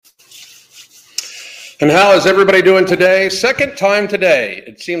And how is everybody doing today? Second time today.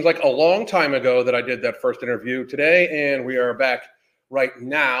 It seems like a long time ago that I did that first interview today, and we are back right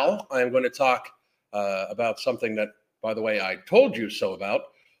now. I'm going to talk about something that, by the way, I told you so about.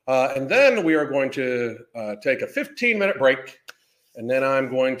 And then we are going to take a 15-minute break, and then I'm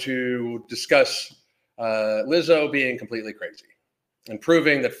going to discuss Lizzo being completely crazy and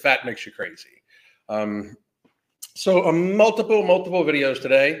proving that fat makes you crazy. So multiple videos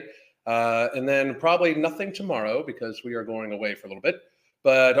today. And then probably nothing tomorrow because we are going away for a little bit.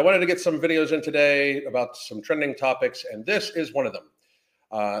 But I wanted to get some videos in today about some trending topics, and this is one of them.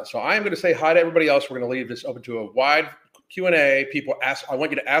 So I am going to say hi to everybody else. We're going to leave this open to a wide Q&A. People ask. I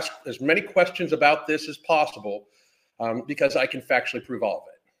want you to ask as many questions about this as possible because I can factually prove all of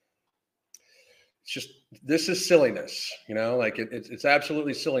it. It's just, this is silliness, you know, like it's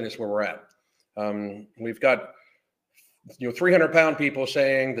absolutely silliness where we're at. We've got 300-pound people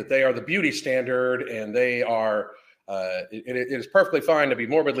saying that they are the beauty standard and they are, it is perfectly fine to be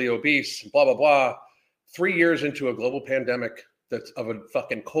morbidly obese, blah, blah, blah. 3 years into a global pandemic that's of a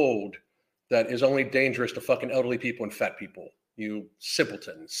fucking cold that is only dangerous to fucking elderly people and fat people, you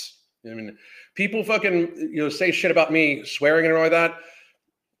simpletons. I mean, people fucking, say shit about me swearing and all that.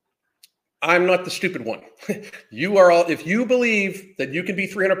 I'm not the stupid one. You are all, if you believe that you can be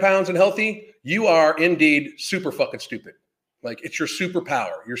 300 pounds and healthy, you are indeed super fucking stupid. Like, it's your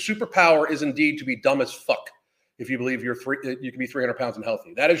superpower. Your superpower is indeed to be dumb as fuck. If you believe you can be 300 pounds and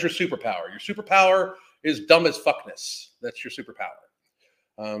healthy, that is your superpower. Your superpower is dumb as fuckness. That's your superpower.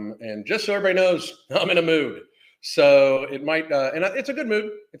 And just so everybody knows, I'm in a mood. So it might, and it's a good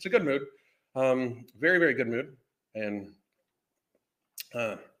mood. It's a good mood. Very, very good mood. And,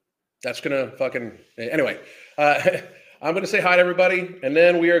 that's going to fucking, anyway, I'm going to say hi to everybody, and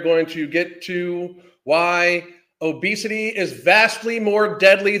then we are going to get to why obesity is vastly more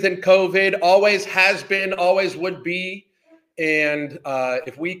deadly than COVID, always has been, always would be. And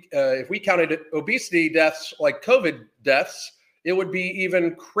if we counted obesity deaths like COVID deaths, it would be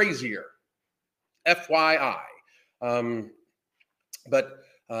even crazier. FYI.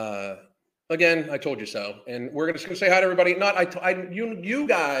 Again, I told you so, and we're just going to say hi to everybody. You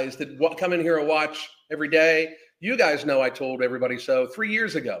guys that come in here and watch every day, you guys know I told everybody so 3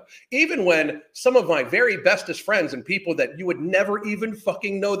 years ago. Even when some of my very bestest friends and people that you would never even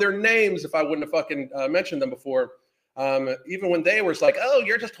fucking know their names if I wouldn't have fucking mentioned them before, even when they were like, "Oh,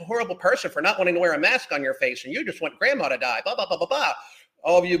 you're just a horrible person for not wanting to wear a mask on your face, and you just want grandma to die." Blah blah blah blah blah.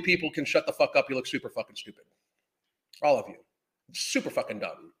 All of you people can shut the fuck up. You look super fucking stupid. All of you, super fucking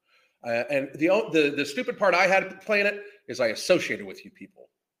dumb. And the stupid part I had playing it is I associated with you people.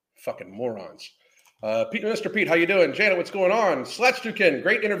 Fucking morons. Mr. Pete, how you doing? Janet, what's going on? Slatstukin,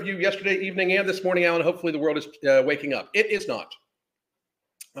 great interview yesterday evening and this morning, Alan. Hopefully the world is waking up. It is not.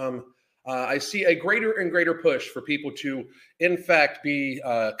 I see a greater and greater push for people to, in fact, be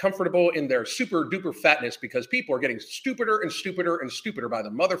comfortable in their super duper fatness because people are getting stupider and stupider and stupider by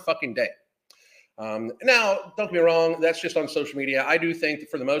the motherfucking day. Now, don't get me wrong, that's just on social media. I do think that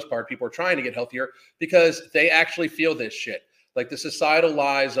for the most part, people are trying to get healthier because they actually feel this shit. Like the societal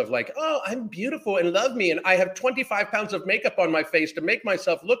lies of like, oh, I'm beautiful and love me. And I have 25 pounds of makeup on my face to make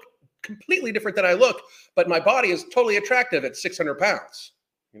myself look completely different than I look. But my body is totally attractive at 600 pounds.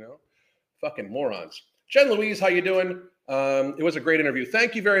 Fucking morons. Jen Louise, how you doing? It was a great interview.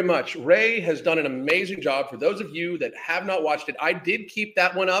 Thank you very much. Ray has done an amazing job. For those of you that have not watched it, I did keep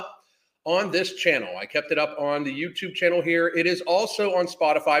that one up on this channel. I kept it up on the YouTube channel here. It is also on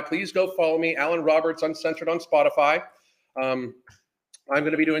Spotify. Please go follow me, Alan Roberts Uncensored on Spotify. I'm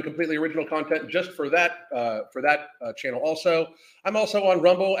going to be doing completely original content just for that channel also. I'm also on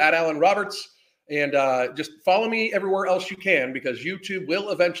Rumble at Alan Roberts. And just follow me everywhere else you can because YouTube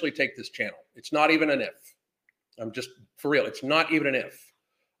will eventually take this channel. It's not even an if. I'm just, for real, it's not even an if.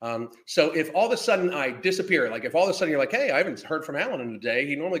 So if all of a sudden I disappear, like if all of a sudden you're like, hey, I haven't heard from Alan in a day.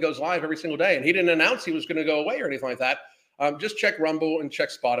 He normally goes live every single day and he didn't announce he was going to go away or anything like that. Just check Rumble and check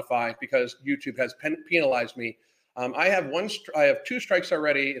Spotify because YouTube has penalized me. I have 2 strikes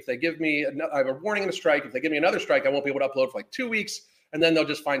already. If they give me, I have a warning and a strike. If they give me another strike, I won't be able to upload for like 2 weeks. And then they'll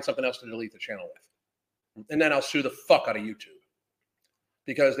just find something else to delete the channel with. And then I'll sue the fuck out of YouTube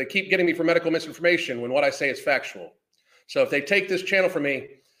because they keep getting me for medical misinformation when what I say is factual. So if they take this channel from me,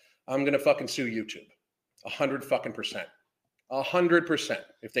 I'm going to fucking sue YouTube. 100%. 100%.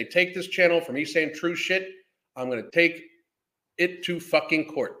 If they take this channel for me saying true shit, I'm going to take it to fucking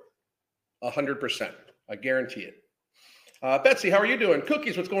court. 100%. I guarantee it. Betsy, how are you doing?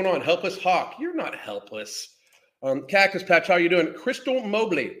 Cookies, what's going on? Helpless Hawk. You're not helpless. Cactus Patch, how are you doing? Crystal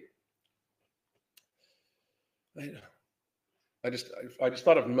Mobley. I just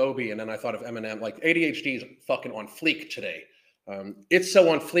thought of Moby, and then I thought of Eminem. Like ADHD is fucking on fleek today. It's so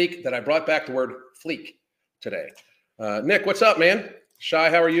on fleek that I brought back the word fleek today. Nick, what's up, man? Shy,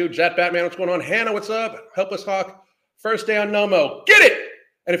 how are you? Jet Batman, what's going on? Hannah, what's up? Helpless Hawk, first day on Nomo. Get it!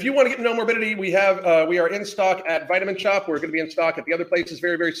 And if you want to get No Morbidity, we are in stock at Vitamin Shop. We're going to be in stock at the other places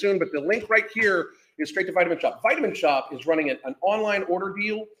very, very soon. But the link right here is straight to Vitamin Shop. Vitamin Shop is running an online order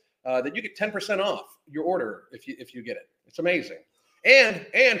deal that you get 10% off your order if you get it. It's amazing. And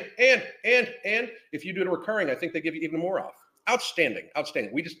if you do it recurring, I think they give you even more off. Outstanding.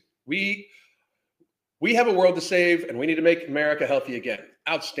 We have a world to save, and we need to make America healthy again.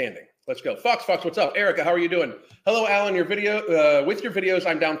 Outstanding. Let's go. Fox, what's up? Erica, how are you doing? Hello, Alan. Your video, with your videos,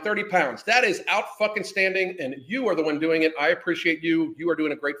 I'm down 30 pounds. That is out fucking standing, and you are the one doing it. I appreciate you. You are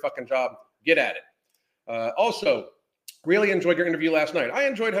doing a great fucking job. Get at it. Also, really enjoyed your interview last night. I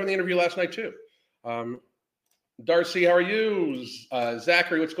enjoyed having the interview last night too. Darcy, how are you?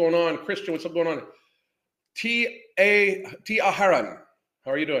 Zachary, what's going on? Christian, what's going on? T. Aharan,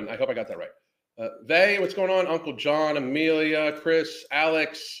 how are you doing? I hope I got that right. Vay, what's going on? Uncle John, Amelia, Chris,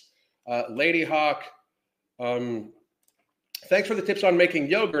 Alex, Lady Hawk. Thanks for the tips on making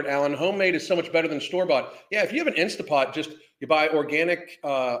yogurt, Alan. Homemade is so much better than store-bought. Yeah, if you have an Instapot, just you buy organic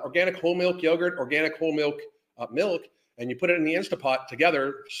whole milk yogurt, organic whole milk milk, and you put it in the Instapot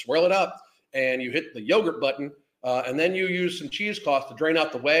together, swirl it up, and you hit the yogurt button, and then you use some cheesecloth to drain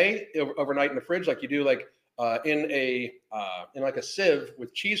out the whey overnight in the fridge, like you do in like a sieve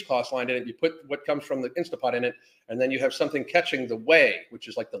with cheesecloth lined in it. You put what comes from the Instapot in it, and then you have something catching the whey, which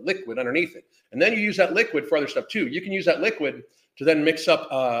is like the liquid underneath it. And then you use that liquid for other stuff too. You can use that liquid to then mix up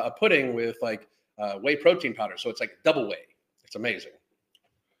a pudding with like whey protein powder. So it's like double whey. It's amazing.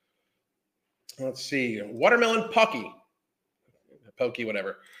 Let's see. Watermelon Pokey,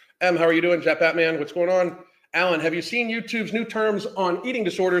 whatever. How are you doing? Jet Batman, what's going on? Alan, have you seen YouTube's new terms on eating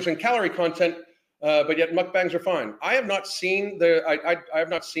disorders and calorie content? But yet mukbangs are fine. I have not seen I have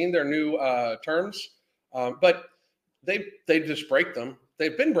not seen their new terms, but they just break them.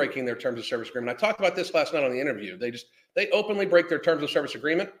 They've been breaking their terms of service agreement. I talked about this last night on the interview. They openly break their terms of service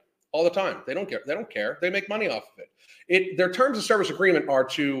agreement all the time. They don't care. They make money off of it. Their terms of service agreement are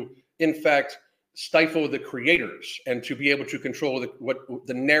to, in fact, stifle the creators and to be able to control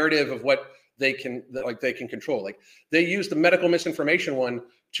the narrative of what they can control. Like they use the medical misinformation one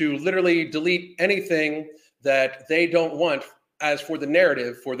to literally delete anything that they don't want as for the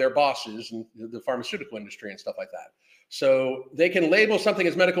narrative for their bosses and the pharmaceutical industry and stuff like that. So they can label something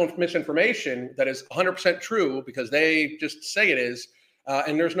as medical misinformation that is 100% true because they just say it is,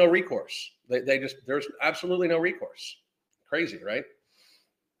 and there's no recourse. There's absolutely no recourse. Crazy, right?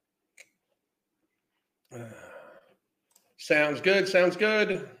 Sounds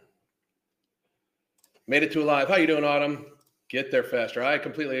good. Made it to live. How you doing, Autumn? Get there faster. I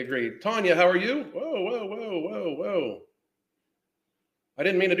completely agree. Tanya, how are you? Whoa. I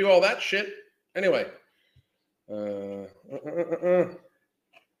didn't mean to do all that shit. Anyway. Whoopsie.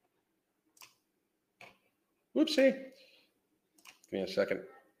 Give me a second.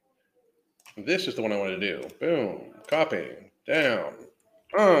 This is the one I want to do. Boom. Copy. Down.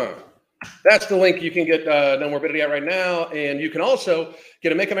 That's the link you can get No Morbidity at right now. And you can also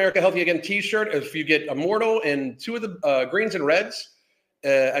get a Make America Healthy Again t-shirt. If you get Immortal and 2 of the greens and reds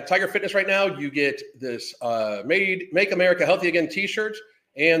at Tiger Fitness right now, you get this Make America Healthy Again t-shirt.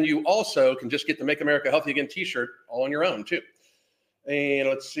 And you also can just get the Make America Healthy Again t-shirt all on your own too. And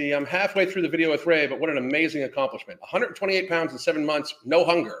let's see, I'm halfway through the video with Ray, but what an amazing accomplishment. 128 pounds in 7 months, no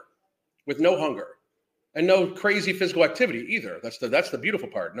hunger, with no hunger. And no crazy physical activity either. That's the beautiful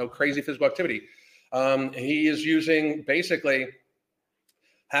part. No crazy physical activity. He is using basically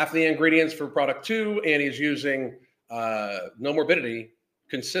half the ingredients for product 2, and he's using No Morbidity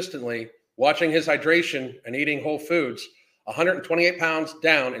consistently, watching his hydration and eating whole foods. 128 pounds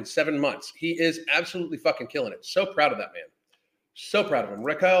down in 7 months. He is absolutely fucking killing it. So proud of that man. So proud of him.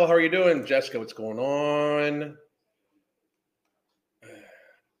 Raquel, how are you doing? Jessica, what's going on?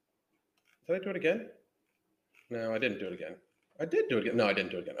 Did I do it again? No, I didn't do it again. I did do it again. No, I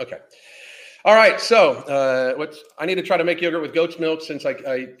didn't do it again. Okay. All right. So I need to try to make yogurt with goat's milk since I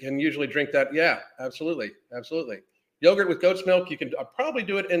can usually drink that. Yeah, absolutely. Yogurt with goat's milk. You can probably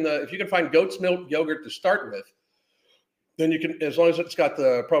do it if you can find goat's milk yogurt to start with, then you can, as long as it's got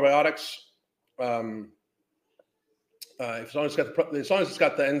the probiotics, as long as it's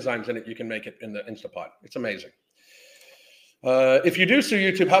got the enzymes in it, you can make it in the Instapot. It's amazing. If you do sue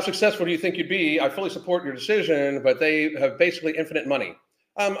YouTube, how successful do you think you'd be? I fully support your decision, but they have basically infinite money.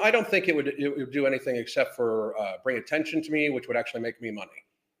 I don't think it would do anything except for bring attention to me, which would actually make me money.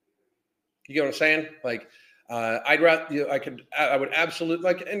 You get what I'm saying? Like, I'd rather, I would absolutely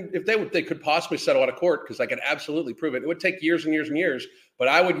like, and if they could possibly settle out of court because I could absolutely prove it. It would take years and years and years, but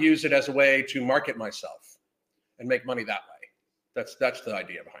I would use it as a way to market myself and make money that way. That's the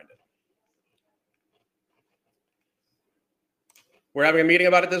idea behind it. We're having a meeting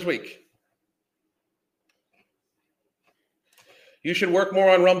about it this week. You should work more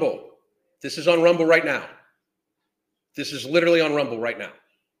on Rumble. This is on Rumble right now. This is literally on Rumble right now.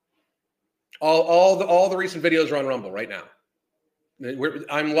 All the recent videos are on Rumble right now.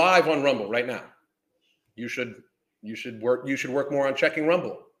 I'm live on Rumble right now. You should work more on checking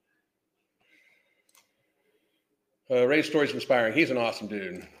Rumble. Ray's story's inspiring. He's an awesome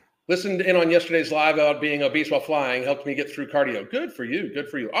dude. Listened in on yesterday's live about being obese while flying. Helped me get through cardio. Good for you. Good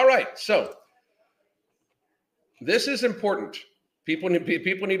for you. All right. So this is important. People need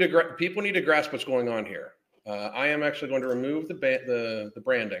to grasp what's going on here. I am actually going to remove the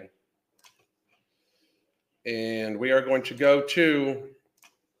branding, and we are going to go to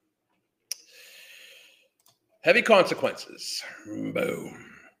heavy consequences. Boom.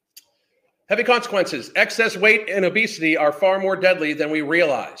 Heavy consequences. Excess weight and obesity are far more deadly than we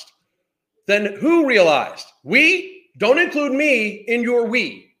realized. Then who realized? We? Don't include me in your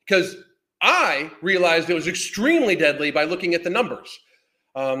we, because I realized it was extremely deadly by looking at the numbers.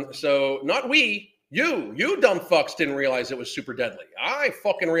 So not we, you dumb fucks didn't realize it was super deadly. I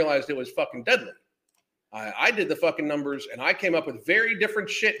fucking realized it was fucking deadly. I did the fucking numbers, and I came up with very different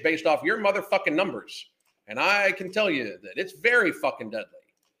shit based off your motherfucking numbers. And I can tell you that it's very fucking deadly.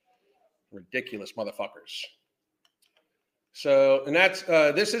 Ridiculous motherfuckers. So, and that's,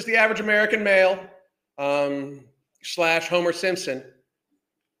 this is the average American male / Homer Simpson.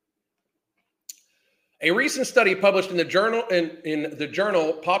 A recent study published in the journal in the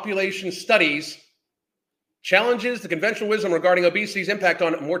journal Population Studies challenges the conventional wisdom regarding obesity's impact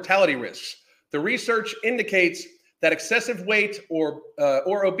on mortality risks. The research indicates that excessive weight or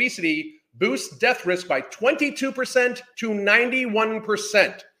obesity boosts death risk by 22% to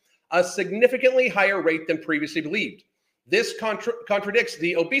 91%, a significantly higher rate than previously believed. This contradicts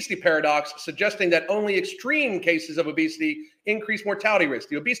the obesity paradox, suggesting that only extreme cases of obesity increase mortality risk.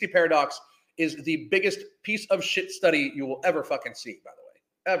 The obesity paradox is the biggest piece of shit study you will ever fucking see, by the way,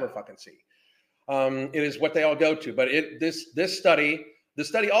 ever fucking see. It is what they all go to. But the study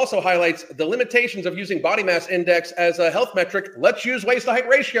also highlights the limitations of using body mass index as a health metric. Let's use waist to height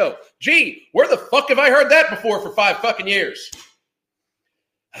ratio. Gee, where the fuck have I heard that before for 5 fucking years?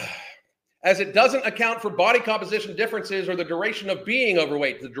 As it doesn't account for body composition differences or the duration of being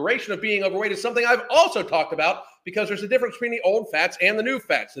overweight. The duration of being overweight is something I've also talked about because there's a difference between the old fats and the new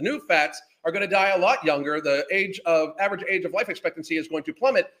fats. The new fats are going to die a lot younger. The average age of life expectancy is going to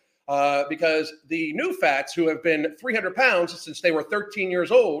plummet because the new fats, who have been 300 pounds since they were 13 years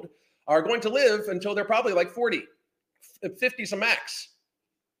old, are going to live until they're probably like 40, 50's a max.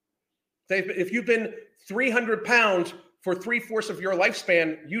 If you've been 300 pounds for 3/4 of your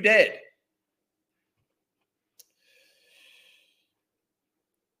lifespan, you dead.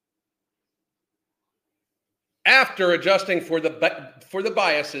 After adjusting for the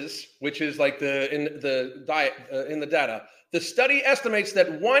biases, which is like in the data, the study estimates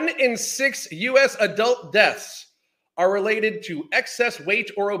that 1 in 6 U.S. adult deaths are related to excess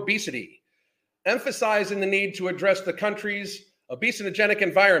weight or obesity, emphasizing the need to address the country's obesogenic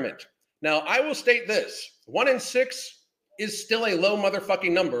environment. Now, I will state this: 1 in 6 is still a low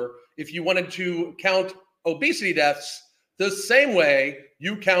motherfucking number if you wanted to count obesity deaths the same way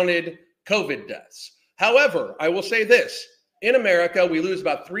you counted COVID deaths. However, I will say this: in America, we lose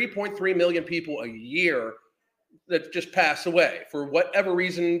about 3.3 million people a year that just pass away. For whatever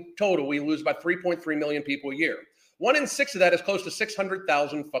reason, total, we lose about 3.3 million people a year. 1 in 6 of that is close to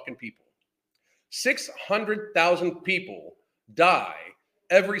 600,000 fucking people. 600,000 people die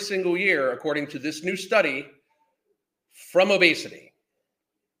every single year, according to this new study, from obesity.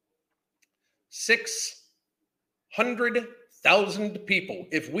 600,000 people.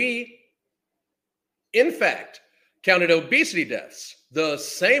 If we, in fact, counted obesity deaths the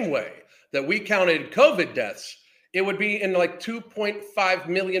same way that we counted COVID deaths, it would be in like 2.5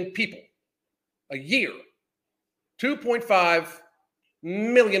 million people a year. 2.5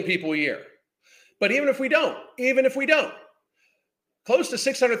 million people a year. But even if we don't, close to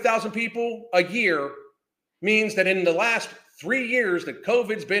 600,000 people a year means that in the last 3 years that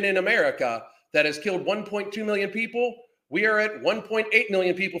COVID's been in America, that has killed 1.2 million people, we are at 1.8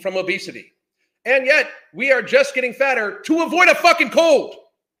 million people from obesity. And yet, we are just getting fatter to avoid a fucking cold.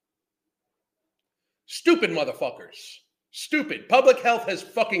 Stupid motherfuckers. Stupid. Public health has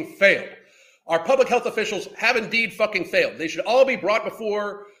fucking failed. Our public health officials have indeed fucking failed. They should all be brought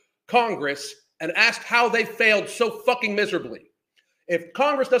before Congress and asked how they failed so fucking miserably. If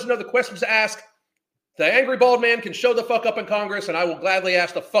Congress doesn't know the questions to ask, the angry bald man can show the fuck up in Congress, and I will gladly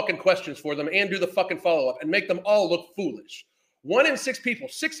ask the fucking questions for them and do the fucking follow-up and make them all look foolish. 1 in 6 people,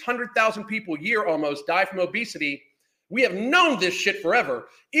 600,000 people a year almost die from obesity. We have known this shit forever.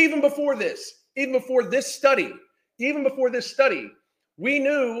 Even before this study, we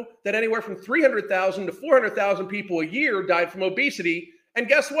knew that anywhere from 300,000 to 400,000 people a year died from obesity. And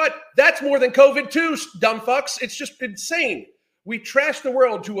guess what? That's more than COVID too, dumb fucks. It's just insane. We trashed the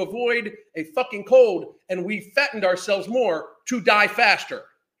world to avoid a fucking cold, and we fattened ourselves more to die faster.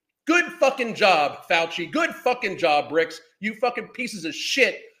 Good fucking job, Fauci. Good fucking job, Bricks. You fucking pieces of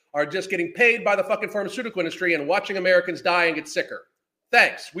shit are just getting paid by the fucking pharmaceutical industry and watching Americans die and get sicker.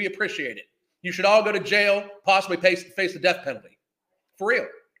 Thanks. We appreciate it. You should all go to jail, possibly face the death penalty. For real.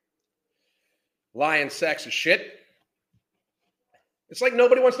 Lying sacks of shit. It's like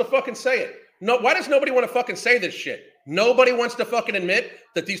nobody wants to fucking say it. No, why does nobody want to fucking say this shit? Nobody wants to fucking admit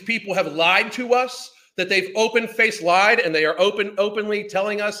that these people have lied to us, that they've open-faced lied, and they are openly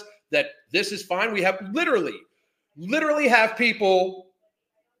telling us that this is fine. We have literally have people.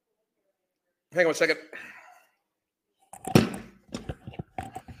 Hang on a second.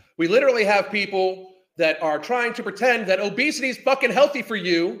 We literally have people that are trying to pretend that obesity is fucking healthy for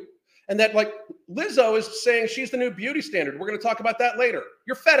you, and that, like, Lizzo is saying she's the new beauty standard. We're going to talk about that later.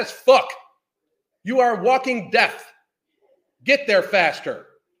 You're fat as fuck. You are walking death. Get there faster.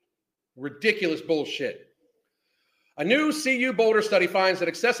 Ridiculous bullshit. A new CU Boulder study finds that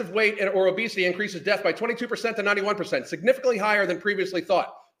excessive weight or obesity increases death by 22% to 91%, significantly higher than previously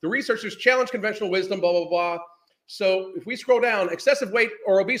thought. The researchers challenge conventional wisdom, blah, blah, blah. So if we scroll down, excessive weight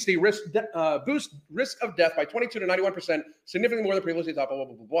or obesity boosts risk of death by 22 to 91%, significantly more than previously thought, blah, blah,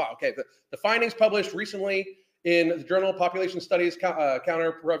 blah, blah, blah. Okay, the findings published recently in the journal Population Studies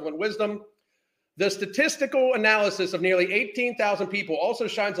Counter Prevalent Wisdom. The statistical analysis of nearly 18,000 people also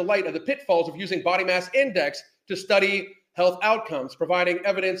shines a light on the pitfalls of using body mass index to study health outcomes, providing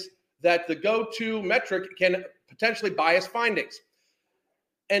evidence that the go-to metric can potentially bias findings.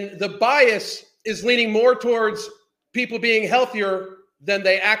 And the bias is leaning more towards people being healthier than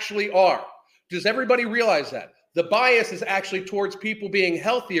they actually are. Does everybody realize that? The bias is actually towards people being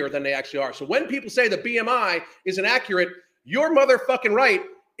healthier than they actually are. So when people say the BMI is inaccurate, you're motherfucking right.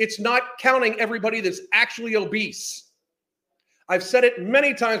 It's not counting everybody that's actually obese. I've said it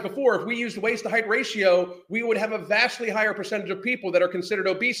many times before. If we used waist to height ratio, we would have a vastly higher percentage of people that are considered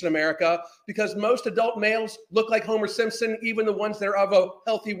obese in America, because most adult males look like Homer Simpson, even the ones that are of a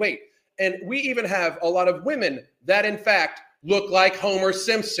healthy weight. And we even have a lot of women that, in fact, look like Homer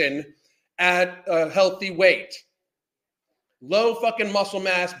Simpson at a healthy weight. Low fucking muscle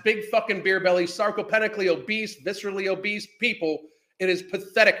mass, big fucking beer belly, sarcopenically obese, viscerally obese people. It is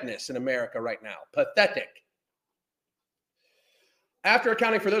patheticness in America right now. Pathetic. After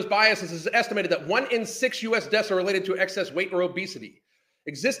accounting for those biases, it's estimated that 1 in 6 U.S. deaths are related to excess weight or obesity.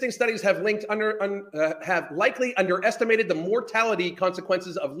 Existing studies have likely underestimated the mortality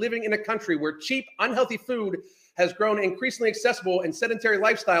consequences of living in a country where cheap, unhealthy food has grown increasingly accessible and sedentary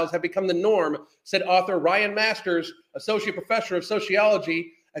lifestyles have become the norm, said author Ryan Masters, Associate Professor of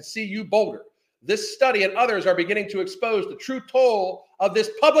Sociology at CU Boulder. This study and others are beginning to expose the true toll of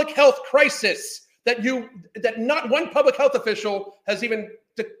this public health crisis that not one public health official has even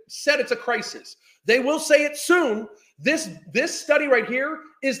said it's a crisis. They will say it soon. This study right here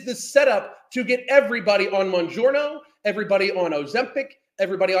is the setup to get everybody on Mounjaro, everybody on Ozempic,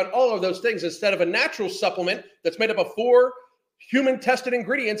 everybody on all of those things, instead of a natural supplement that's made up of 4 human-tested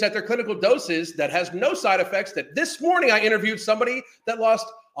ingredients at their clinical doses that has no side effects. That this morning I interviewed somebody that lost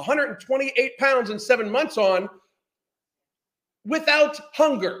 128 pounds in 7 months on without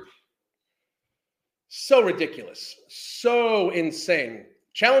hunger. So ridiculous. So insane.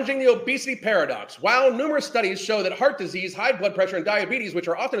 Challenging the obesity paradox. While numerous studies show that heart disease, high blood pressure, and diabetes, which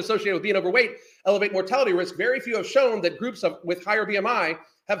are often associated with being overweight, elevate mortality risk, very few have shown that groups with higher BMI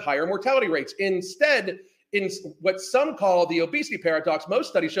have higher mortality rates. Instead, in what some call the obesity paradox, most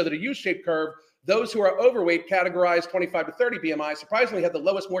studies show that a U-shaped curve, those who are overweight, categorized 25 to 30 BMI, surprisingly have the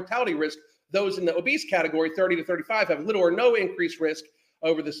lowest mortality risk. Those in the obese category, 30 to 35, have little or no increased risk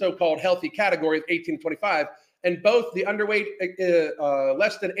over the so-called healthy category of 18 to 25. And both the underweight,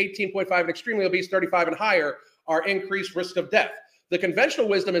 less than 18.5, and extremely obese, 35 and higher, are increased risk of death. The conventional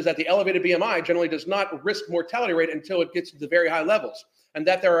wisdom is that the elevated BMI generally does not risk mortality rate until it gets to the very high levels, and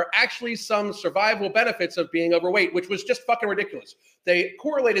that there are actually some survival benefits of being overweight, which was just fucking ridiculous. They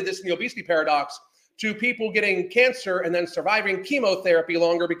correlated this in the obesity paradox to people getting cancer and then surviving chemotherapy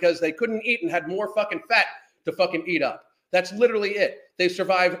longer because they couldn't eat and had more fucking fat to fucking eat up. That's literally it. They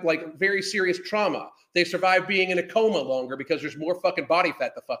survive like very serious trauma. They survive being in a coma longer because there's more fucking body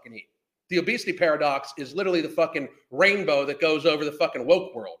fat to fucking eat. The obesity paradox is literally the fucking rainbow that goes over the fucking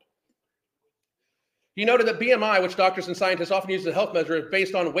woke world. He noted that BMI, which doctors and scientists often use as a health measure, is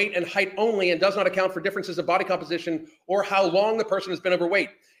based on weight and height only and does not account for differences of body composition or how long the person has been overweight.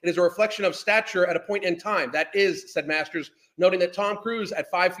 It is a reflection of stature at a point in time. That is, said Masters, noting that Tom Cruise, at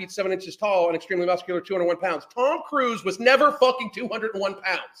 5 feet 7 inches tall and extremely muscular, 201 pounds. Tom Cruise was never fucking 201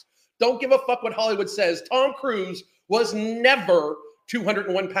 pounds. Don't give a fuck what Hollywood says. Tom Cruise was never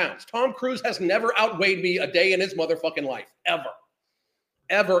 201 pounds. Tom Cruise has never outweighed me a day in his motherfucking life, ever.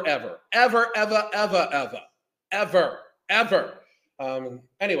 Ever, ever, ever, ever, ever, ever, ever, ever.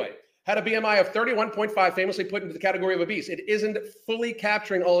 Anyway, had a BMI of 31.5, famously put into the category of obese. It isn't fully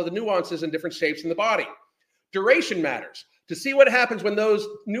capturing all of the nuances and different shapes in the body. Duration matters. To see what happens when those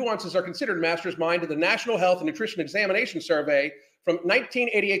nuances are considered, Masters mined the National Health and Nutrition Examination Survey from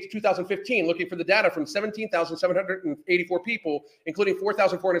 1988 to 2015, looking for the data from 17,784 people, including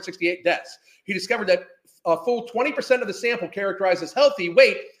 4,468 deaths. He discovered that a full 20% of the sample characterized as healthy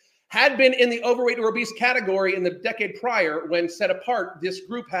weight had been in the overweight or obese category in the decade prior. When set apart, this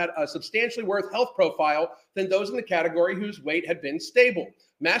group had a substantially worse health profile than those in the category whose weight had been stable.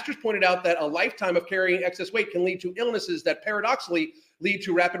 Masters pointed out that a lifetime of carrying excess weight can lead to illnesses that paradoxically lead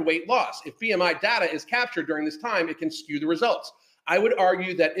to rapid weight loss. If BMI data is captured during this time, it can skew the results. I would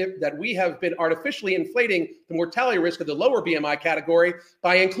argue that we have been artificially inflating the mortality risk of the lower BMI category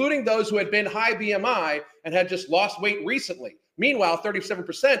by including those who had been high BMI and had just lost weight recently. Meanwhile,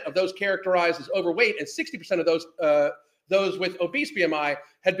 37% of those characterized as overweight and 60% of those with obese BMI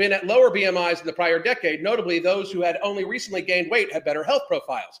had been at lower BMIs in the prior decade. Notably, those who had only recently gained weight had better health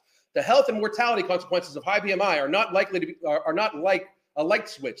profiles. The health and mortality consequences of high BMI are not likely to be, are not like a light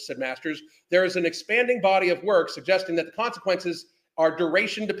switch, said Masters. There is an expanding body of work suggesting that the consequences are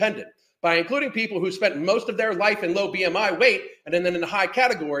duration dependent. By including people who spent most of their life in low BMI weight and then in the high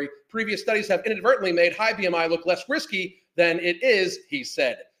category, previous studies have inadvertently made high BMI look less risky than it is, he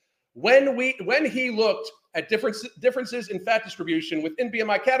said. When he looked at differences in fat distribution within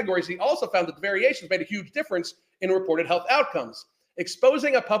BMI categories, he also found that the variations made a huge difference in reported health outcomes,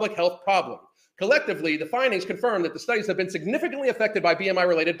 exposing a public health problem. Collectively, the findings confirm that the studies have been significantly affected by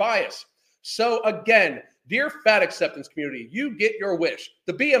BMI-related bias. So again, dear fat acceptance community, you get your wish.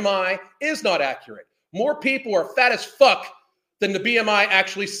 The BMI is not accurate. More people are fat as fuck than the BMI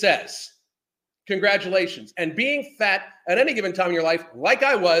actually says. Congratulations. And being fat at any given time in your life, like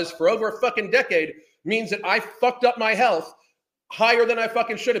I was for over a fucking decade, means that I fucked up my health higher than I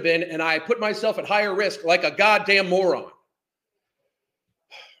fucking should have been, and I put myself at higher risk like a goddamn moron.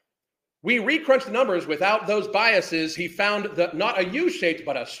 We recrunched the numbers without those biases. He found that not a U-shaped,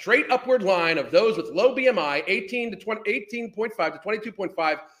 but a straight upward line of those with low BMI, 18.5 to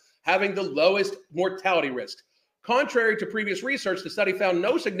 22.5, having the lowest mortality risk. Contrary to previous research, the study found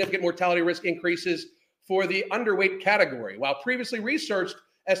no significant mortality risk increases for the underweight category. While previously researched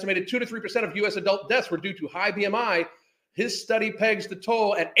estimated 2 to 3% of U.S. adult deaths were due to high BMI, his study pegs the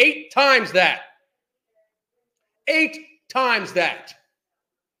toll at 8 times that. 8 times that.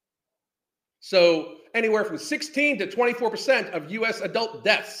 So anywhere from 16 to 24% of U.S. adult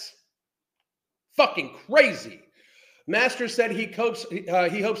deaths. Fucking crazy. Masters said he hopes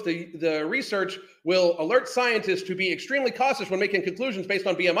the research will alert scientists to be extremely cautious when making conclusions based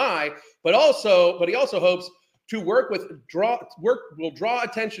on BMI, but he also hopes to will draw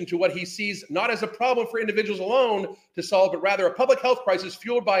attention to what he sees not as a problem for individuals alone to solve, but rather a public health crisis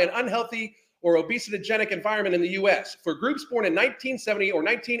fueled by an unhealthy or obesogenic environment in the U.S. For groups born in 1970 or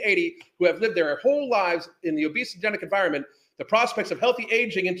 1980 who have lived their whole lives in the obesogenic environment, the prospects of healthy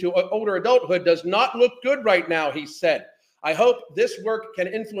aging into older adulthood does not look good right now, he said. I hope this work can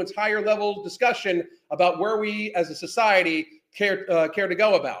influence higher level discussion about where we as a society care to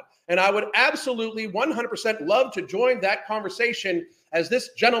go about. And I would absolutely 100% love to join that conversation, as this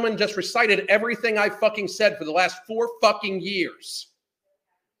gentleman just recited everything I fucking said for the last 4 fucking years.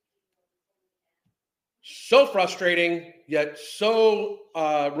 So frustrating, yet so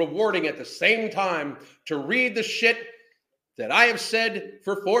rewarding at the same time to read the shit that I have said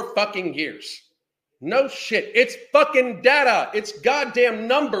for 4 fucking years. No shit. It's fucking data. It's goddamn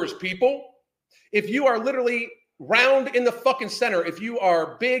numbers, people. If you are literally round in the fucking center, if you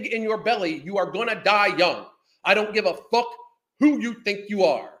are big in your belly, you are gonna die young. I don't give a fuck who you think you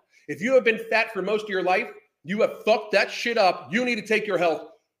are. If you have been fat for most of your life, you have fucked that shit up. You need to take your health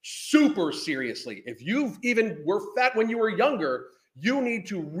super seriously. If you even were fat when you were younger, you need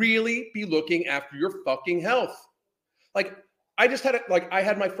to really be looking after your fucking health. Like, I just had it like I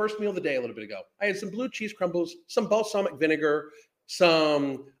had my first meal of the day a little bit ago. I had some blue cheese crumbles, some balsamic vinegar,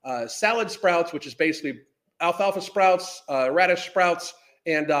 some salad sprouts, which is basically alfalfa sprouts, radish sprouts,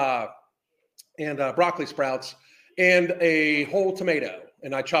 and broccoli sprouts, and a whole tomato.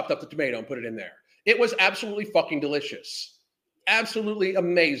 And I chopped up the tomato and put it in there. It was absolutely fucking delicious. Absolutely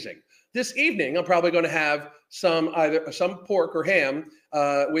amazing. This evening, I'm probably going to have either some pork or ham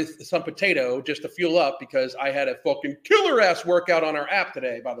with some potato just to fuel up because I had a fucking killer ass workout on our app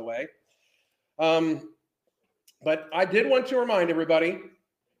today, by the way. But I did want to remind everybody,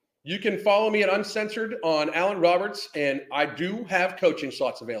 you can follow me at Uncensored on Alan Roberts, and I do have coaching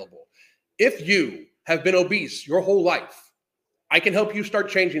slots available. If you have been obese your whole life, I can help you start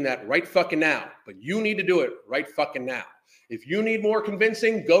changing that right fucking now, but you need to do it right fucking now. If you need more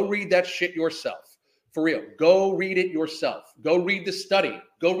convincing, go read that shit yourself. For real, go read it yourself. Go read the study.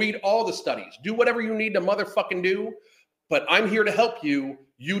 Go read all the studies. Do whatever you need to motherfucking do, but I'm here to help you.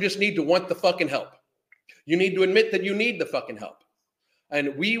 You just need to want the fucking help. You need to admit that you need the fucking help,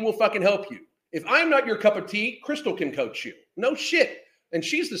 and we will fucking help you. If I'm not your cup of tea, Crystal can coach you. No shit. And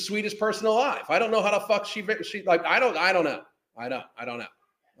she's the sweetest person alive. I don't know how the fuck she like, I don't know. I don't.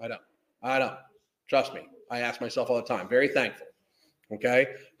 Trust me. I ask myself all the time. Very thankful. Okay.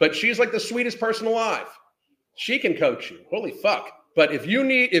 But she's like the sweetest person alive. She can coach you. Holy fuck. But if you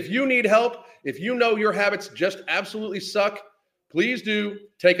need help, if you know your habits just absolutely suck, please do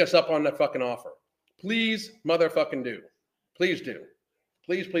take us up on that fucking offer. Please motherfucking do. Please do.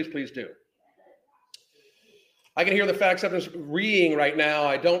 Please do. I can hear the fact acceptance reeing right now.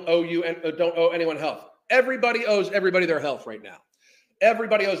 I don't owe anyone health. Everybody owes everybody their health right now.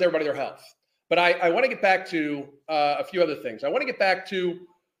 Everybody owes everybody their health. But I want to get back to a few other things. I want to get back to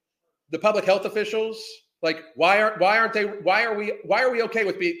the public health officials. Like, why are we okay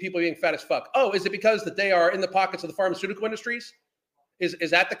with people being fat as fuck? Oh, is it because that they are in the pockets of the pharmaceutical industries?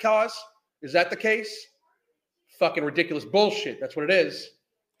 Is that the cause? Is that the case? Fucking ridiculous bullshit. That's what it is.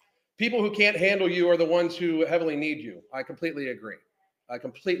 People who can't handle you are the ones who heavily need you. I completely agree. I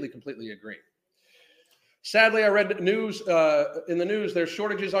completely agree. Sadly, I read in the news, there's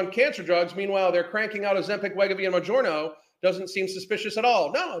shortages on cancer drugs. Meanwhile, they're cranking out Ozempic, Wegovy, and Mounjaro. Doesn't seem suspicious at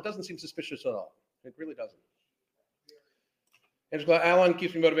all. No, it doesn't seem suspicious at all. It really doesn't. Angela Allen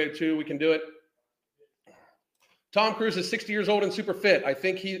keeps me motivated too. We can do it. Tom Cruise is 60 years old and super fit. I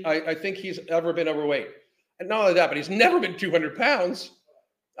think he's ever been overweight. And not only that, but he's never been 200 pounds.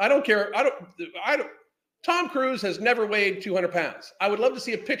 I don't care. Tom Cruise has never weighed 200 pounds. I would love to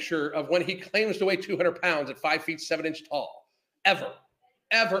see a picture of when he claims to weigh 200 pounds at 5 feet 7 inches tall. Ever.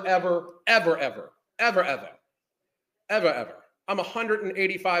 I'm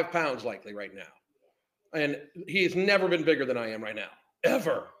 185 pounds likely right now. And he's never been bigger than I am right now.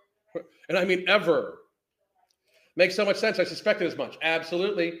 Ever. And I mean ever. Makes so much sense. I suspected as much.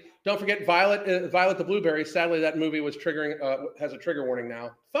 Absolutely. Don't forget Violet the Blueberry. Sadly, that movie was has a trigger warning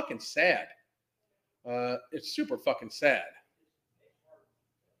now. Fucking sad. It's super fucking sad.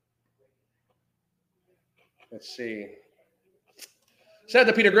 Let's see. Sad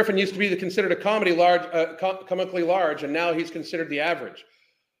that Peter Griffin used to be considered a comically large, and now he's considered the average.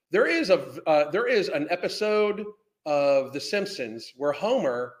 There is an episode of The Simpsons where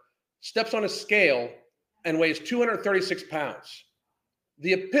Homer steps on a scale and weighs 236 pounds.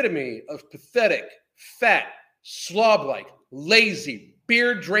 The epitome of pathetic, fat, slob-like, lazy,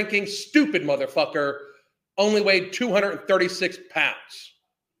 beer-drinking, stupid motherfucker only weighed 236 pounds.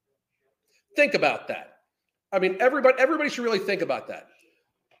 Think about that. I mean, everybody should really think about that.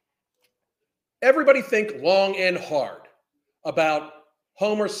 Everybody think long and hard about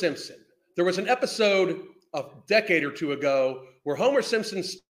Homer Simpson. There was an episode a decade or two ago where Homer Simpson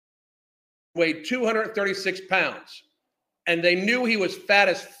weighed 236 pounds, and they knew he was fat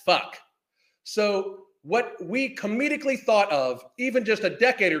as fuck. So what we comedically thought of, even just a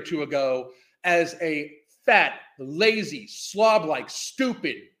decade or two ago, as a fat, lazy, slob-like,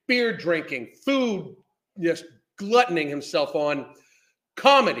 stupid, beer-drinking, food just gluttoning himself on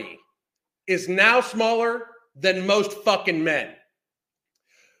comedy, is now smaller than most fucking men.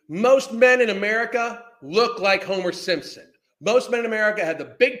 Most men in America look like Homer Simpson. Most men in America had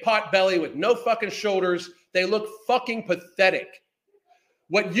the big pot belly with no fucking shoulders. They look fucking pathetic.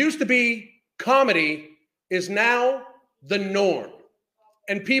 What used to be comedy is now the norm.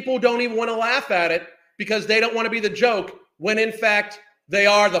 And people don't even want to laugh at it because they don't want to be the joke when in fact they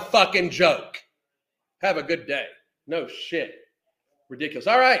are the fucking joke. Have a good day. No shit. Ridiculous.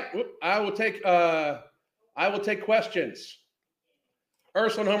 All right. I will take questions.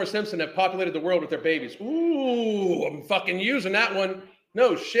 Ursula and Homer Simpson have populated the world with their babies. Ooh, I'm fucking using that one.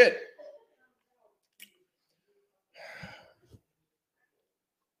 No shit.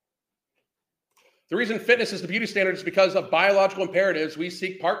 The reason fitness is the beauty standard is because of biological imperatives. We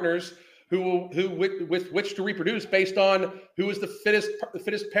seek partners with which to reproduce based on who is the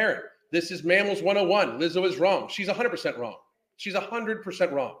fittest parent. This is Mammals 101. Lizzo is wrong. She's 100% wrong. She's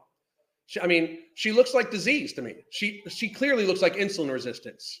 100% wrong. She looks like disease to me. She clearly looks like insulin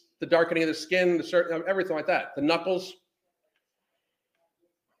resistance. The darkening of the skin, everything like that. The knuckles.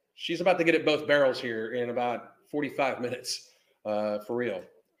 She's about to get at both barrels here in about 45 minutes, for real.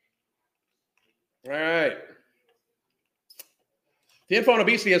 All right. The info on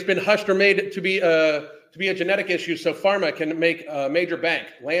obesity has been hushed or made to be a genetic issue so pharma can make a major bank.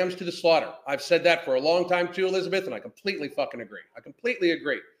 Lambs to the slaughter. I've said that for a long time too, Elizabeth, and I completely fucking agree. I completely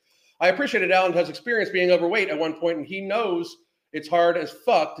agree. I appreciated Alan has experience being overweight at one point, and he knows it's hard as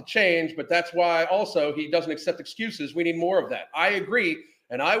fuck to change, but that's why also he doesn't accept excuses. We need more of that. I agree,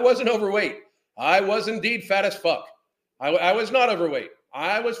 and I wasn't overweight. I was indeed fat as fuck. I was not overweight.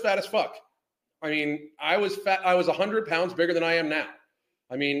 I was fat as fuck. I mean, I was fat. I was 100 pounds bigger than I am now.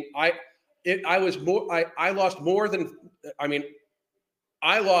 I mean, I lost more than,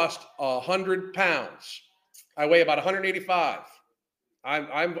 I lost 100 pounds. I weigh about 185.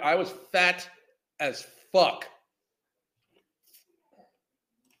 I was fat as fuck.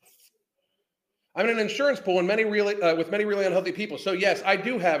 I'm in an insurance pool and with many really unhealthy people. So yes, I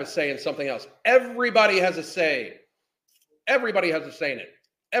do have a say in something else. Everybody has a say. Everybody has a say in it.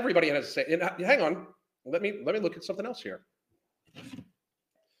 Everybody has a say. And hang on, let me look at something else here.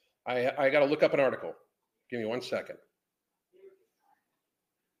 I got to look up an article. Give me 1 second.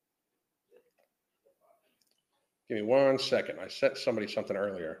 Give me 1 second. I sent somebody something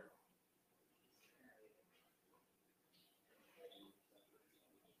earlier.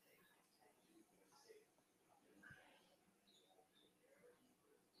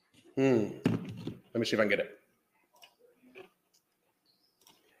 Let me see if I can get it.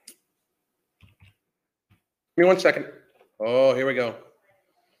 Give me 1 second. Oh, here we go.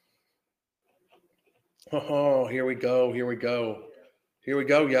 Oh, here we go. Here we go. Here we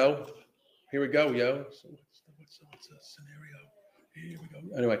go, yo. Here we go, yo. So what's the scenario? Here we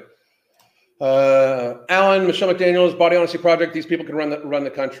go. Anyway, Alan, Michelle McDaniel's Body Honesty Project. These people can run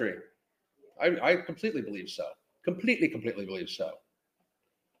the country. I completely believe so. Completely believe so.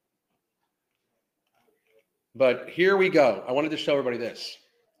 But here we go. I wanted to show everybody this.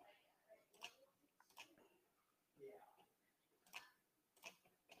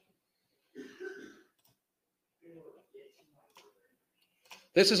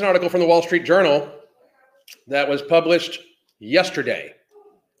 This is an article from the Wall Street Journal that was published yesterday.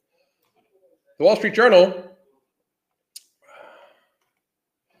 The Wall Street Journal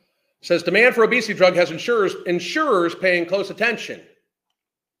says demand for obesity drug has insurers paying close attention.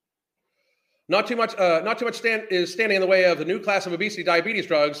 Not too much is standing in the way of the new class of obesity diabetes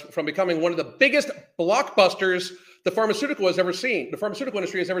drugs from becoming one of the biggest blockbusters the pharmaceutical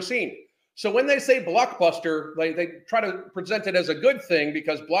industry has ever seen. So when they say blockbuster, they try to present it as a good thing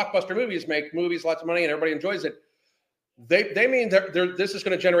because blockbuster movies make lots of money and everybody enjoys it. They mean that this is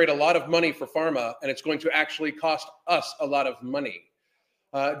going to generate a lot of money for pharma and it's going to actually cost us a lot of money.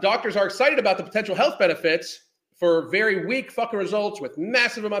 Doctors are excited about the potential health benefits for very weak fucking results with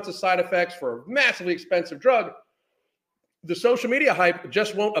massive amounts of side effects for a massively expensive drug. The social media hype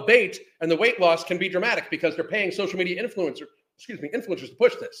just won't abate and the weight loss can be dramatic because they're paying social media influencers to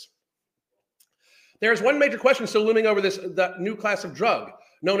push this. There's one major question still looming over the new class of drug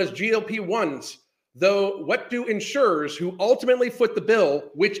known as GLP-1s, though what do insurers who ultimately foot the bill,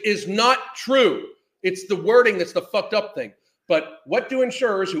 which is not true, it's the wording that's the fucked up thing, but what do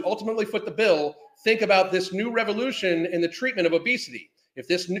insurers who ultimately foot the bill think about this new revolution in the treatment of obesity? If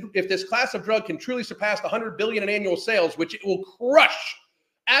this class of drug can truly surpass the 100 billion in annual sales, which it will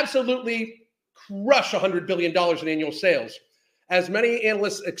absolutely crush $100 billion in annual sales, as many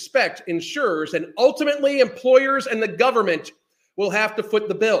analysts expect, insurers and ultimately employers and the government will have to foot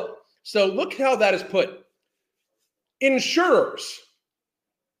the bill. So look how that is put. Insurers,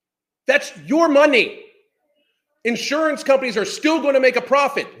 that's your money. Insurance companies are still going to make a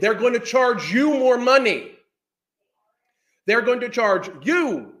profit. They're going to charge you more money. They're going to charge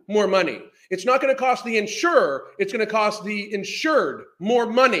you more money. It's not going to cost the insurer. It's going to cost the insured more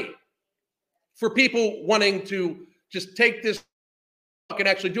money for people wanting to just take this and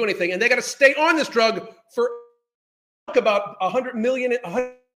actually do anything. And they got to stay on this drug for about 100 billion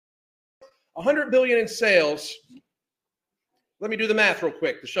in sales. Let me do the math real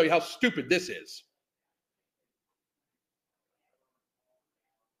quick to show you how stupid this is.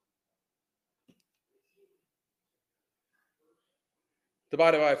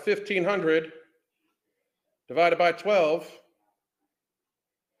 Divided by 1,500, divided by 12.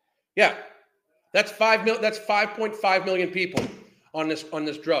 Yeah, That's 5.5 million people on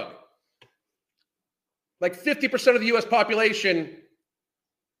this drug. Like 50% of the U.S. population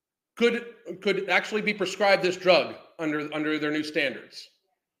could actually be prescribed this drug under their new standards,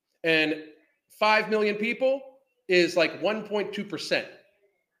 and 5 million people is like 1.2%,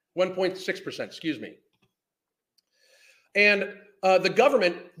 1.6%, excuse me. And the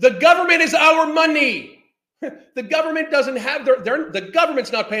government is our money. The government doesn't have the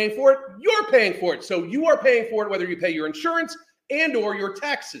government's not paying for it. You're paying for it. So you are paying for it, whether you pay your insurance and or your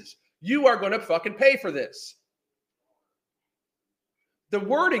taxes. You are going to fucking pay for this. The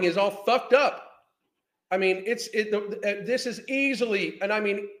wording is all fucked up. I mean, this is easily, and I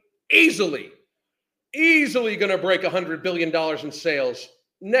mean easily going to break $100 billion in sales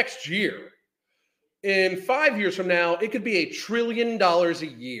next year. In 5 years from now, it could be $1 trillion a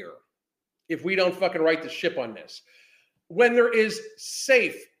year if we don't fucking right the ship on this. When there is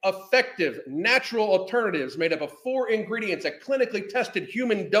safe, effective, natural alternatives made up of 4 ingredients at clinically tested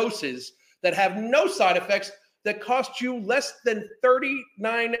human doses that have no side effects, that cost you less than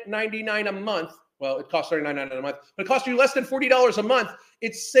 $39.99 a month. Well, it costs $39.99 a month, but it costs you less than $40 a month.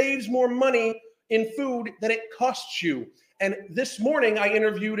 It saves more money in food than it costs you. And this morning, I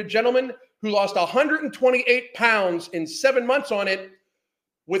interviewed a gentleman who lost 128 pounds in 7 months on it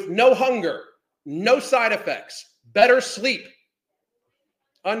with no hunger, no side effects, better sleep.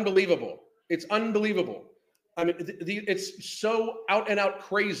 Unbelievable. It's unbelievable. I mean, it's so out and out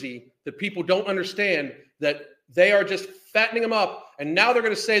crazy that people don't understand that they are just fattening them up. And now they're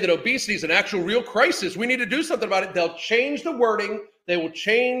going to say that obesity is an actual real crisis. We need to do something about it. They'll change the wording. They will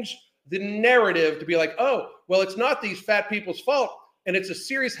change the narrative to be like, oh, well, it's not these fat people's fault. And it's a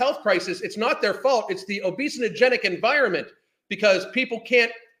serious health crisis. It's not their fault. It's the obesogenic environment, because people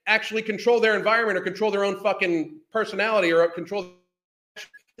can't actually control their environment or control their own fucking personality or control.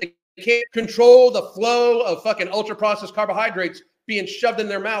 They can't control the flow of fucking ultra processed carbohydrates being shoved in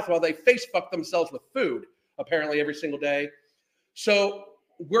their mouth while they face fuck themselves with food, apparently every single day. So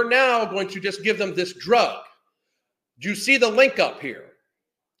we're now going to just give them this drug. Do you see the link up here?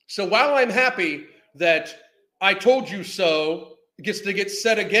 So while I'm happy that I told you so gets to get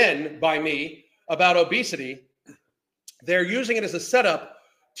said again by me about obesity, they're using it as a setup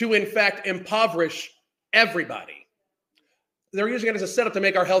to, in fact, impoverish everybody. They're using it as a setup to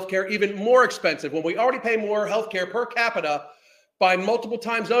make our healthcare even more expensive when we already pay more healthcare per capita by multiple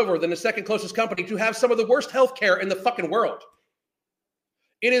times over than the second closest company to have some of the worst healthcare in the fucking world.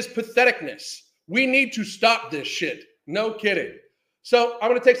 It is patheticness. We need to stop this shit. No kidding. So I'm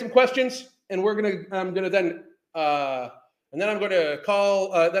going to take some questions, and I'm going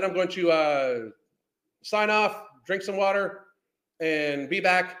to sign off, drink some water, and be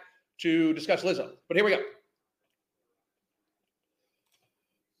back to discuss Lizzo. But here we go.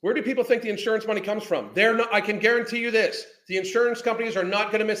 Where do people think the insurance money comes from? I can guarantee you this. The insurance companies are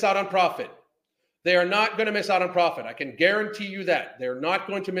not going to miss out on profit. They are not going to miss out on profit. I can guarantee you that. They're not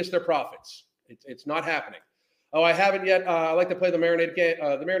going to miss their profits. It's not happening. Oh, I haven't yet. I like to play the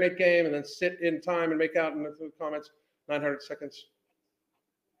marinade game, and then sit in time and make out in the comments. 900 seconds.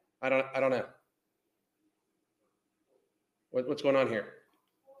 I don't know. What's going on here?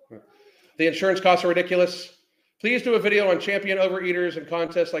 The insurance costs are ridiculous. Please do a video on champion overeaters and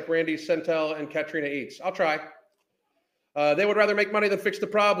contests like Randy Sentel and Katrina Eats. I'll try. They would rather make money than fix the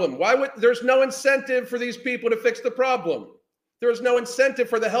problem. There's no incentive for these people to fix the problem. There's no incentive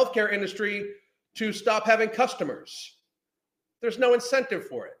for the healthcare industry to stop having customers. There's no incentive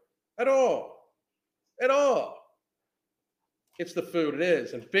for it at all. At all. It's the food, it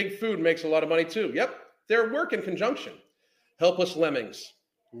is. And big food makes a lot of money too. Yep, they work in conjunction. Helpless lemmings.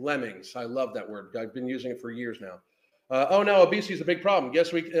 Lemmings. I love that word. I've been using it for years now. Oh no, obesity is a big problem.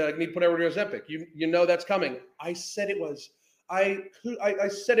 Yes, we need to put everybody on Ozempic. You know that's coming. I said it was. I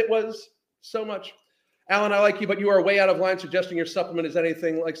said it was so much. Alan, I like you, but you are way out of line suggesting your supplement is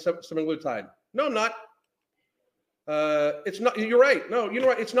anything like semaglutide. No, I'm not. It's not. You're right. No, you're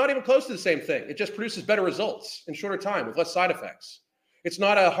right. It's not even close to the same thing. It just produces better results in shorter time with less side effects. It's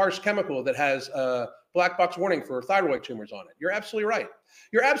not a harsh chemical that has a black box warning for thyroid tumors on it. You're absolutely right.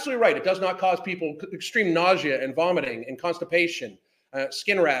 You're absolutely right. It does not cause people extreme nausea and vomiting and constipation,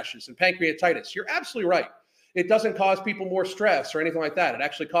 skin rashes and pancreatitis. You're absolutely right. It doesn't cause people more stress or anything like that. It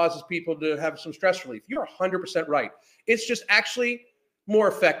actually causes people to have some stress relief. You're 100% right. It's just actually more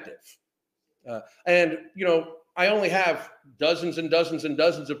effective. And, you know, I only have dozens and dozens and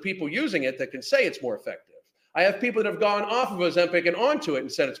dozens of people using it that can say it's more effective. I have people that have gone off of Ozempic and onto it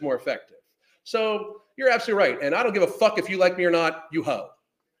and said it's more effective. So you're absolutely right. And I don't give a fuck if you like me or not, you hoe.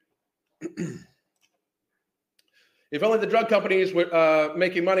 If only the drug companies were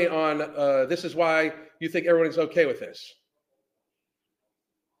making money on this is why you think everyone's okay with this.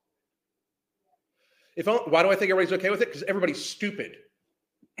 Why do I think everybody's okay with it? Because everybody's stupid.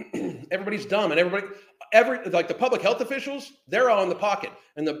 Everybody's dumb, and like the public health officials, they're all in the pocket,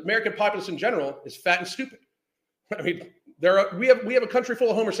 and the American populace in general is fat and stupid. I mean, we have a country full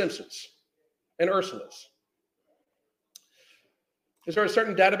of Homer Simpsons and Ursulas. Is there a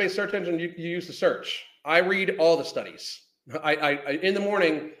certain database search engine you use to search? I read all the studies. I in the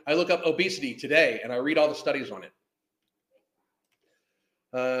morning, I look up obesity today, and I read all the studies on it.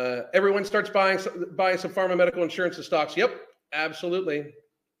 Everyone starts buying some pharma medical insurance and stocks. Yep, absolutely.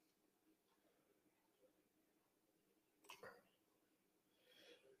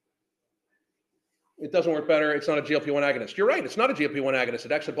 It doesn't work better. It's not a GLP-1 agonist. You're right. It's not a GLP-1 agonist.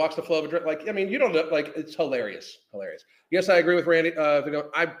 It actually blocks the flow of adrenaline. Like, I mean, you don't know, like, it's hilarious. Hilarious. Yes, I agree with Randy.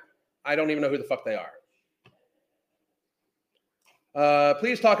 I don't even know who the fuck they are.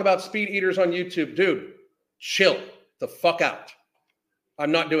 Please talk about speed eaters on YouTube. Dude, chill the fuck out.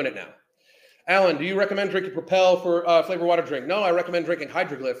 I'm not doing it now. Alan, do you recommend drinking Propel for flavored water drink? No, I recommend drinking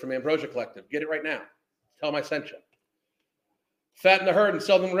Hydroglyph from Ambrosia Collective. Get it right now. Tell them I sent you. Fatten the herd and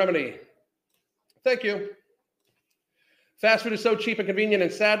sell them remedy. Thank you. Fast food is so cheap and convenient,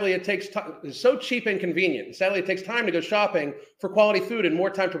 and sadly, it takes time. It's so cheap and convenient. And sadly, it takes time to go shopping for quality food and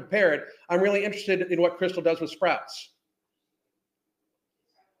more time to prepare it. I'm really interested in what Crystal does with Sprouts.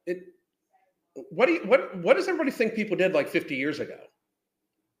 What does everybody think people did like 50 years ago?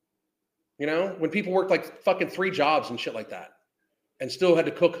 You know, when people worked like fucking 3 jobs and shit like that, and still had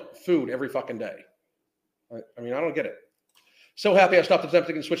to cook food every fucking day. I mean, I don't get it. So happy I stopped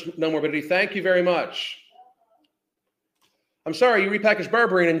attempting and switched No Morbidity. Thank you very much. I'm sorry, you repackaged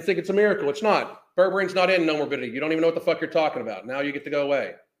berberine and you think it's a miracle. It's not. Berberine's not in No Morbidity. You don't even know what the fuck you're talking about. Now you get to go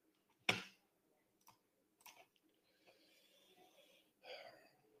away.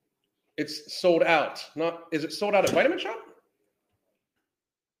 It's sold out. Is it sold out at Vitamin Shop?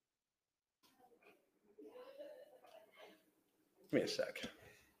 Give me a sec.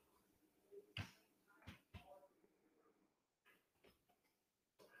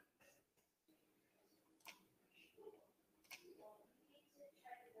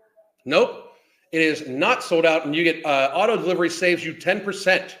 Nope, it is not sold out, and you get auto delivery saves you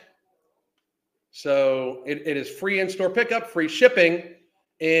 10%. So it is free in-store pickup, free shipping,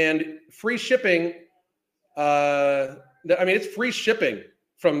 and free shipping. I mean, it's free shipping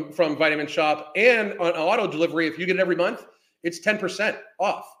from Vitamin Shop, and on auto delivery, if you get it every month, it's 10%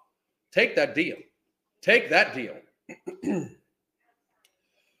 off. Take that deal. Take that deal.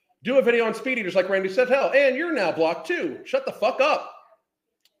 Do a video on speed eaters like Randy said. Hell, and you're now blocked too. Shut the fuck up.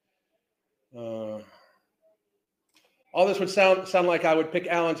 All this would sound like I would pick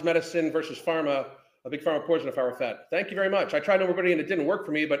Alan's medicine versus pharma, a big pharma poison if I were fat. Thank you very much. I tried everybody and it didn't work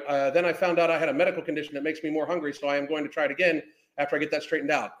for me, but then I found out I had a medical condition that makes me more hungry, so I am going to try it again after I get that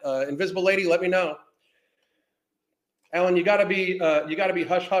straightened out. Invisible Lady, let me know. Alan, you gotta be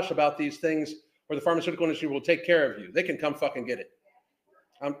hush hush about these things, or the pharmaceutical industry will take care of you. They can come fucking get it.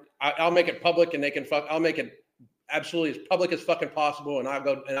 I'll make it public, and they can I'll make it absolutely as public as fucking possible, and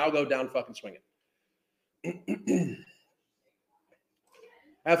I'll go down fucking swinging.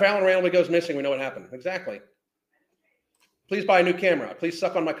 If Alan randomly goes missing, we know what happened. Exactly. Please buy a new camera. Please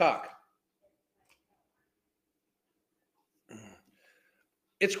suck on my cock.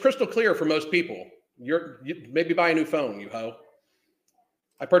 It's crystal clear for most people. You maybe buy a new phone, you hoe.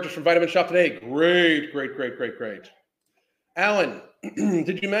 I purchased from Vitamin Shop today. Great. Alan,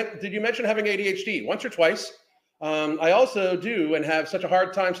 did you mention having ADHD? Once or twice. I also do and have such a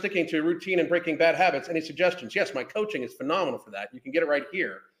hard time sticking to a routine and breaking bad habits. Any suggestions? Yes, my coaching is phenomenal for that. You can get it right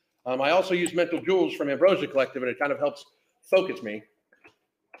here. I also use Mental Jewels from Ambrosia Collective, and it kind of helps focus me.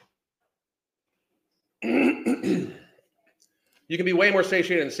 You can be way more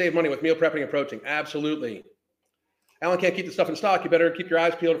satiated and save money with meal prepping and protein. Absolutely. Alan can't keep the stuff in stock. You better keep your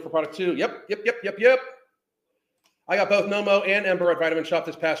eyes peeled for product 2. Yep. I got both Nomo and Ember at Vitamin Shop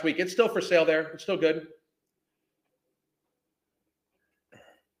this past week. It's still for sale there. It's still good.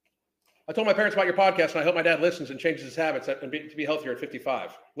 I told my parents about your podcast, and I hope my dad listens and changes his habits to be healthier at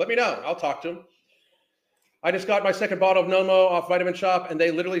 55. Let me know. I'll talk to him. I just got my second bottle of Nomo off Vitamin Shop, and they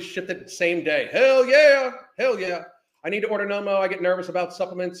literally shipped it the same day. Hell yeah. I need to order Nomo. I get nervous about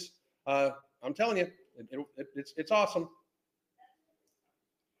supplements. I'm telling you, it's awesome.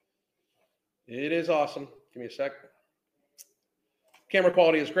 It is awesome. Give me a sec. Camera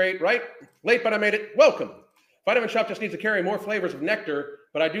quality is great, right? Late, but I made it. Welcome. Vitamin Shop just needs to carry more flavors of nectar,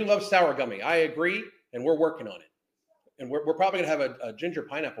 but I do love sour gummy. I agree, and we're working on it. And we're probably going to have a ginger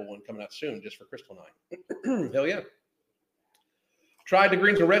pineapple one coming out soon just for Crystal and I. Hell yeah. Tried the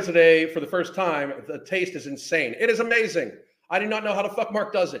greens and reds today for the first time. The taste is insane. It is amazing. I do not know how the fuck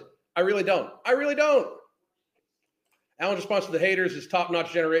Mark does it. I really don't. I really don't. Alan's response to the haters is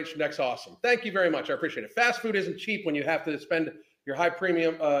top-notch Generation X awesome. Thank you very much. I appreciate it. Fast food isn't cheap when you have to spend your higher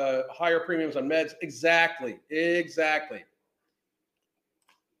premiums on meds. Exactly. Exactly.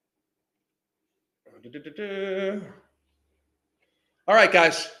 All right,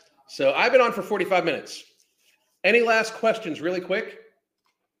 guys. So I've been on for 45 minutes. Any last questions really quick?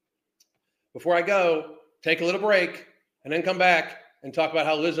 Before I go, take a little break and then come back and talk about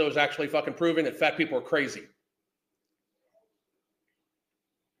how Lizzo is actually fucking proving that fat people are crazy.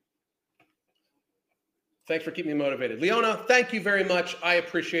 Thanks for keeping me motivated. Leona, thank you very much. I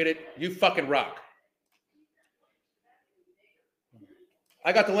appreciate it. You fucking rock.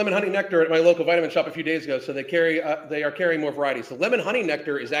 I got the lemon honey nectar at my local vitamin shop a few days ago, so they are carrying more varieties. The lemon honey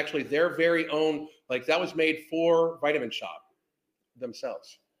nectar is actually their very own, like that was made for Vitamin Shop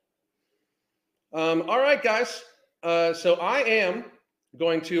themselves. All right, guys. So I am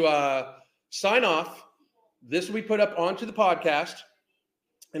going to sign off. This will be put up onto the podcast,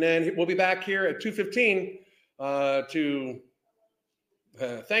 and then we'll be back here at 2:15 to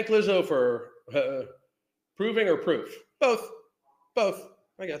thank Lizzo for proving or proof. Both,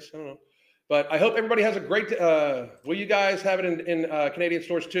 I guess. I don't know. But I hope everybody has a great will you guys have it in Canadian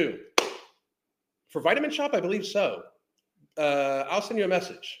stores too? For Vitamin Shop, I believe so. I'll send you a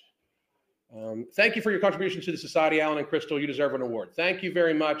message. Thank you for your contributions to the society, Alan and Crystal. You deserve an award. Thank you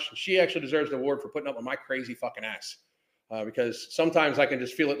very much. She actually deserves an award for putting up with my crazy fucking ass. Because sometimes I can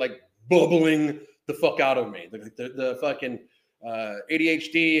just feel it like bubbling the fuck out of me. The fucking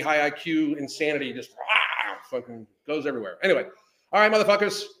ADHD, high IQ insanity just fucking goes everywhere. Anyway. All right,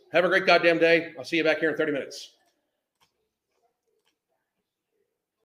 motherfuckers. Have a great goddamn day. I'll see you back here in 30 minutes.